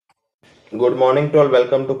Good morning to all.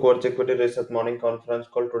 Welcome to Coach Equity Research Morning Conference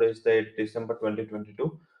Call. Today is the 8 December 2022.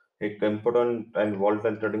 एक important and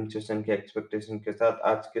volatile trading session की expectation के साथ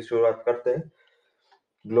आज की शुरुआत करते हैं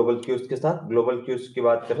ग्लोबल क्यूज के साथ। ग्लोबल क्यूज की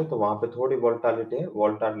बात करें तो वहां पे थोड़ी वोलेटिलिटी है।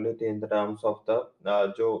 Volatility in the terms of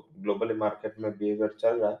the जो ग्लोबली मार्केट में बिहेवियर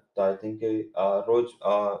चल रहा है, तो आई थिंक रोज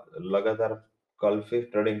लगातार कल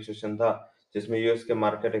फिफ्थ ट्रेडिंग सेशन था जिसमें यूएस के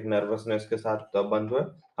मार्केट एक नर्वसनेस के साथ बंद हुए।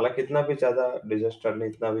 हालांकि इतना भी ज्यादा डिजास्टर नहीं,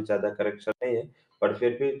 इतना भी ज्यादा करेक्शन नहीं है, बट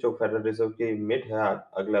फिर भी जो फेडरल रिजर्व की मीट है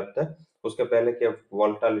अगले हफ्ते, उसके पहले के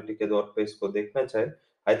वोलेटिलिटी के दौर पे इसको देखना चाहिए।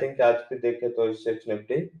 आई थिंक आज भी देखें तो इस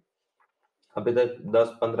निफ्टी अभी तक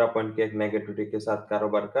 10-15 पॉइंट के एक नेगेटिविटी के साथ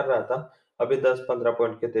कारोबार कर रहा था। अभी 10-15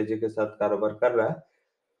 पॉइंट के तेजी के साथ कारोबार कर रहा है।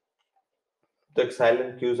 तो एक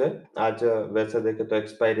साइलेंट क्यूज है। आज वैसे देखें तो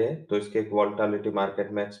एक्सपायरी है, तो इसकी एक वोलेटिलिटी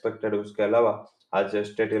मार्केट में एक्सपेक्टेड है। उसके अलावा आज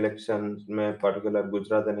स्टेट इलेक्शन में पर्टिकुलर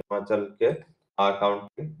गुजरात एंड हिमाचल के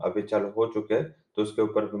काउंटिंग अभी चालू हो चुके हैं, तो उसके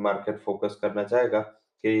ऊपर भी मार्केट फोकस करना चाहेगा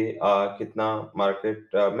कि कितना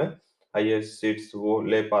मार्केट में हाईएस्ट सीट्स वो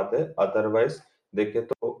ले पाते। अदरवाइज देखें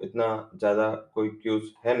तो इतना ज्यादा कोई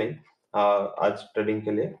क्यूज है नहीं आज ट्रेडिंग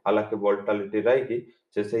के लिए। हालांकि वोलेटिलिटी रहेगी,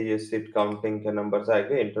 जैसे ये सीट काउंटिंग के नंबर्स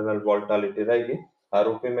आएंगे, इंटरनल वोलेटिलिटी रहेगी।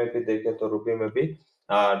 रुपये में भी देखें तो रुपये में भी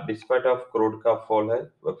डिस्पाइट ऑफ क्रूड का फॉल है,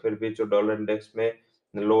 फिर भी जो डॉलर इंडेक्स में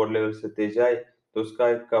लोअर लेवल से तेजी आई, तो उसका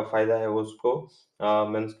एक फायदा है वो उसको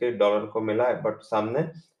मीन्स के डॉलर को मिला है। बट सामने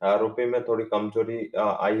रुपये में थोड़ी कमजोरी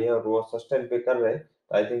आई है और वो सस्टेन भी कर रहे हैं।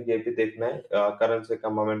 आई थिंक ये भी देखना है करेंसी का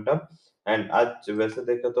मोमेंटम। एंड आज वैसे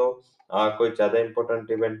देखें तो कोई ज्यादा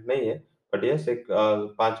इंपॉर्टेंट इवेंट नहीं है, बट यस एक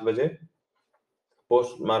 5 बजे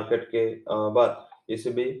पोस्ट मार्केट के बाद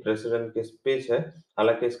ईसीबी प्रेसिडेंट की स्पीच है।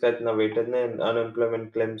 हालांकि इसका इतना वेटेज नहीं,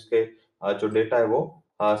 अनएम्प्लॉयमेंट क्लेम्स के जो डेटा है वो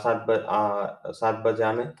 7 बजे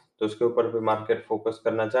आने, तो उसके ऊपर भी मार्केट फोकस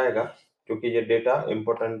करना चाहेगा क्योंकि ये डेटा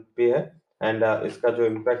इम्पोर्टेंट भी है। एंड इसका जो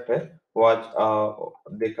इम्पैक्ट है वो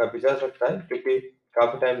आज देखा भी जा सकता है क्योंकि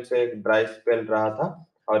काफी टाइम से एक ड्राई स्पेल रहा था,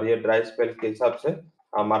 और ये ड्राई स्पेल के हिसाब से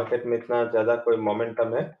मार्केट में इतना ज्यादा कोई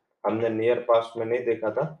मोमेंटम है हमने नियर पास्ट में नहीं देखा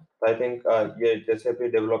था। आई थिंक ये जैसे भी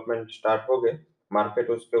डेवलपमेंट स्टार्ट हो गए, मार्केट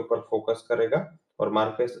उसके ऊपर फोकस करेगा और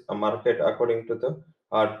market market according to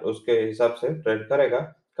the उसके हिसाब से ट्रेड करेगा।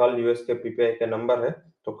 कल यूएस के पीपीआई के नंबर है,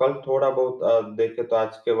 तो कल थोड़ा बहुत देखे तो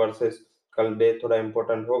आज के वर्सेस कल डे थोड़ा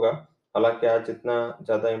इम्पोर्टेंट होगा। हालांकि आज इतना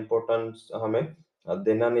ज्यादा इम्पोर्टेंस हमें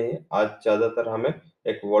देना नहीं है। आज ज्यादातर हमें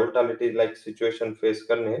एक वोलेटिलिटी लाइक सिचुएशन फेस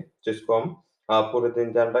करनी है, जिसको हम पूरे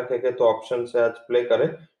दिन ध्यान रखेंगे। तो ऑप्शन से आज प्ले करें।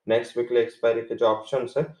 नेक्स्ट वीकली एक्सपायरी के जो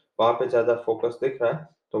ऑप्शंस है वहां पे ज्यादा फोकस दिख रहा है,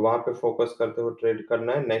 तो वहां पे फोकस करते हुए ट्रेड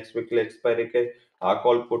करना है। नेक्स्ट वीकली एक्सपायरी के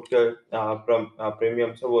कॉल पुट के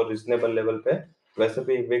प्रीमियम से वो रिजनेबल लेवल पे है। वैसे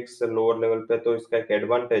भी विक्स से लोअर लेवल पे, तो इसका एक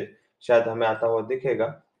एडवांटेज शायद हमें आता हुआ दिखेगा।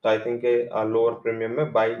 तो आई थिंक लोअर प्रीमियम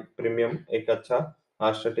में बाई प्रीमियम एक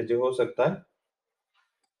अच्छा स्ट्रेटेजी हो सकता है।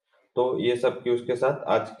 तो ये सब क्यूज के साथ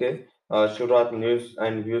आज के शुरुआत न्यूज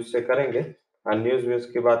एंड व्यूज से करेंगे। न्यूज व्यूज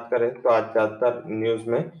की बात करें तो आज ज्यादातर न्यूज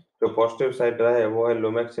में जो पॉजिटिव साइड रहा है वो है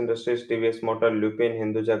लुमेक्स industries, TVS motor, lupin,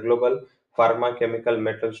 Hinduja global, pharma chemical,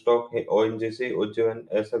 metal stock, ONGC, Ujjain,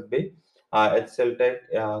 SFB, HCL take,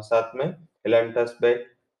 साथ में Elantas bake,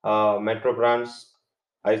 metro brands,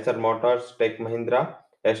 Eicher Motors, take Mahindra,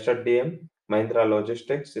 Aster DM, Mahindra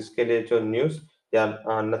logistics. इसके लिए जो न्यूज या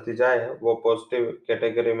नतीजा है वो पॉजिटिव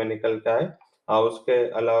कैटेगरी में निकल के आए। उसके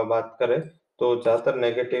अलावा बात करें तो ज्यादातर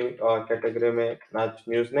नेगेटिव कैटेगरी में आज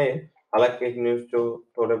न्यूज नहीं है। हालांकि एक न्यूज जो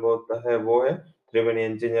थोड़े बहुत है वो है त्रिवेणी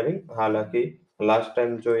इंजीनियरिंग। हालांकि लास्ट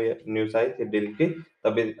टाइम जो ये न्यूज आई थी डील की,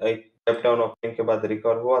 तभी एक स्टेप डाउन ओपनिंग के बाद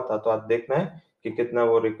रिकवर हुआ था, तो आज देखना है कि कितना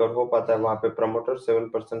वो रिकवर हो पाता है। वहां पे प्रमोटर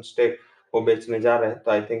 7% स्टेक वो बेचने जा रहे हैं,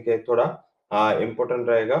 तो आई थिंक ये थोड़ा इम्पोर्टेंट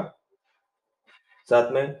रहेगा।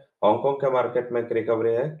 साथ में हांगकांग के मार्केट में एक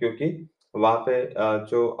रिकवरी है क्योंकि वहां पे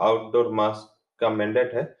जो आउटडोर मास्क का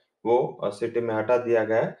मैंडेट है वो सिटी में हटा दिया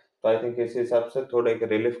गया है। तो आई थिंक इस हिसाब से थोड़े एक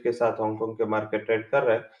रिलीफ के साथ हांगकांग के मार्केट ट्रेड कर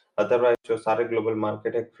रहे हैं। अदरवाइज जो सारे ग्लोबल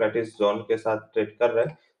मार्केट एक फ्लैटिश जोन के साथ ट्रेड कर रहे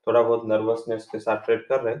हैं, थोड़ा बहुत नर्वसनेस के साथ ट्रेड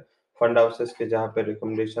कर रहे हैं। फंड हाउसेस के जहाँ पे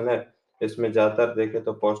रिकमेंडेशन है, इसमें ज्यादातर देखे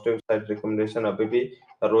तो पॉजिटिव साइड रिकमेंडेशन अभी भी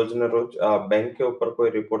रोज न रोज बैंक के ऊपर कोई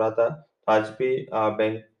रिपोर्ट आता है। आज भी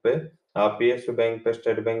बैंक पे पीएसयू बैंक पे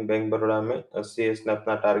स्टेट बैंक, बैंक बड़ौदा में सीएस ने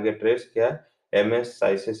अपना टारगेट रेस किया है। MS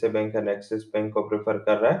ICICI bank and Axis bank को प्रेफर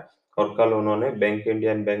कर रहा है, और कल उन्होंने bank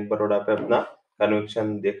India and bank Baroda पे अपना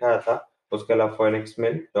कन्विक्शन दिखाया था। उसके अलावा फोनिक्स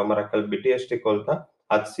मिल जो हमारा कल बीटीएसटी कॉल था,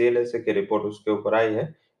 आज सीएलएसए की रिपोर्ट उसके ऊपर आई है।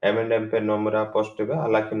 एम पे नोमुरा पॉजिटिव है।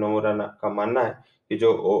 हालांकि नोमुरा का मानना है कि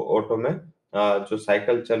जो ऑटो में जो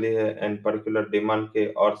साइकिल चली है एंड पर्टिकुलर डिमांड के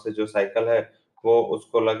और से जो साइकिल है वो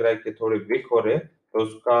उसको लग रहा है कि थोड़ी वीक हो रही है, तो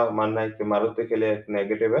उसका मानना है कि मारुति के लिए एक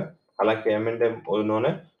नेगेटिव है। हालांकि एम उन्होंने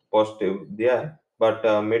पॉजिटिव दिया है, बट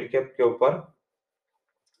मिड कैप के ऊपर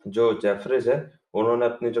जो जेफरीज है, उन्होंने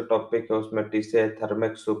अपनी जो टॉप पिक है उसमें TCI,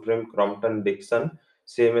 Thermax, Supreme, Crompton, Dixon,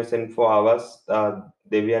 CMS info, Aavas,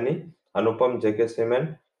 Devyani, Anupam, JK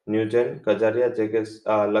cement, Newgen, Kajaria, JK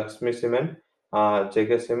Lakshmi cement,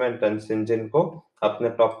 JK cement and Syngene को अपने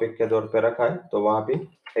टॉप पिक के दौर पे रखा है। तो वहां भी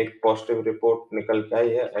एक पॉजिटिव रिपोर्ट निकल के आई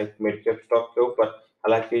है एक मिड कैप स्टॉक के ऊपर।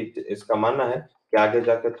 हालांकि इसका मानना है कि आगे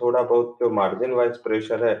जाके थोड़ा बहुत जो मार्जिन वाइज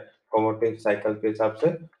प्रेशर है कमोडिटी साइकिल के हिसाब से,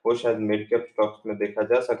 वो शायद मिड कैप स्टॉक्स में देखा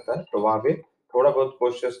जा सकता है। तो वहां भी थोड़ा बहुत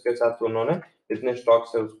कोशिश के साथ उन्होंने इतने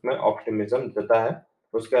स्टॉक्स है उसमें ऑप्टिमिज्म जताया है।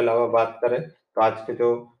 उसके अलावा बात करें तो आज के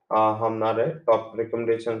जो हमारे टॉप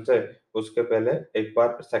रिकमेंडेशन है, उसके पहले एक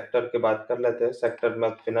बार सेक्टर की बात कर लेते हैं। सेक्टर में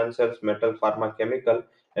financial, metal, pharma, chemical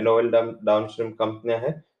and oil downstream कंपनियां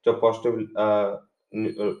हैं जो पॉजिटिव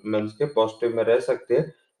मींस के पॉजिटिव में रह सकती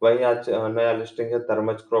है। वहीं आज नया लिस्टिंग है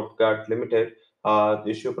Dharmaj crop guard limited.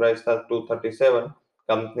 Issue price था 237।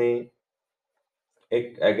 कंपनी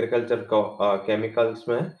एक एग्रीकल्चर केमिकल्स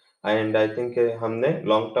में, एंड आई थिंक हमने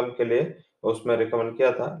लॉन्ग टर्म के लिए उसमें रिकमेंड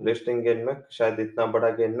किया था। लिस्टिंग गेन में शायद इतना बड़ा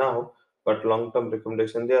गेन ना हो, बट लॉन्ग टर्म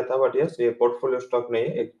रिकमेंडेशन दिया था। बट यस, ये पोर्टफोलियो स्टॉक नहीं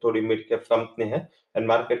है, एक थोड़ी मिड कैप कंपनी है एंड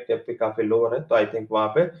मार्केट कैप भी काफी लोअर है। तो आई थिंक वहां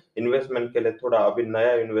पे इन्वेस्टमेंट के लिए थोड़ा अभी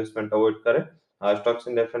नया इन्वेस्टमेंट अवॉइड करें। Stocks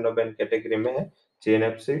in F and ban category में है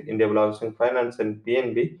GNFC, India housing finance and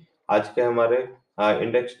PNB. आज के हमारे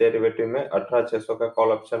इंडेक्स डेरिवेटिव में 18600 का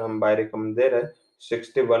कॉल ऑप्शन हम बाय रिकमेंड दे रहे हैं।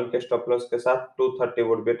 61 के स्टॉप लॉस के साथ 230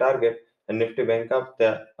 would be target. Nifty bank का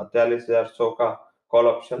 43100 का कॉल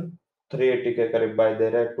ऑप्शन 380 के करीब बाय दे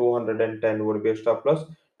रहे हैं। 210 would be stop loss,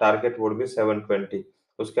 target would be 720।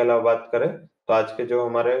 उसके अलावा बात करें तो आज के जो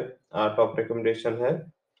हमारे टॉप रिकमेंडेशन है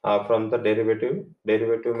फ्रॉम द डेरिवेटिव,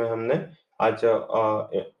 डेरिवेटिव में हमने आज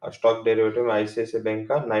स्टॉक डेरिवेटिव में आईसीआईसीआई बैंक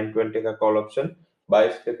का 920 का कॉल ऑप्शन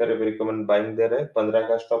 22 के करीब रिकमेंड बाइंग दे रहे हैं। 15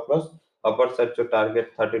 का स्टॉप लॉस, अपर साइड जो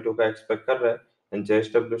टारगेट 32 का एक्सपेक्ट कर रहे हैं।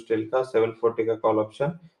 जेएसडब्ल्यू स्टील का 740 का कॉल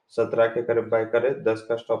ऑप्शन 17 के करीब बाय करे, 10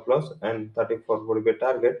 का stop loss and 34 would be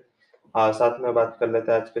target. साथ में बात कर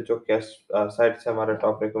लेते हैं आज के जो कैश साइड से हमारे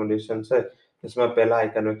टॉप रिकमेंडेशन है। इसमें पहला हाई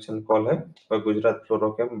कन्विक्शन कॉल है और गुजरात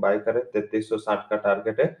फ्लोरोकेम बाय करे, 3360 का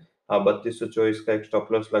टारगेट है। 3224 का एक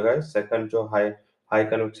स्टॉप लॉस लगाए। सेकंड जो हाई हाई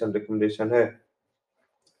कन्विक्शन रिकमेंडेशन है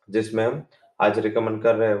जिसमें हम आज रिकमेंड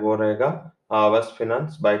कर रहे हैं वो रहेगा आवास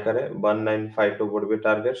फाइनेंस बाय करें, 1952 would be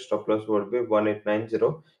target, stop loss would be 1890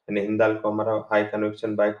 यानी हिंदाल को हमारा हाई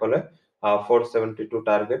कन्विक्शन बाय कॉल है। 472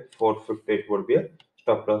 target, 458 would be a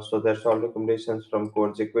stop loss. So that's all recommendations from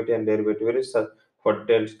Codes Equity and Derivative Research. For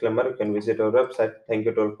detailed disclaimer, you can visit our website. Thank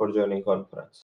you to all for joining conference.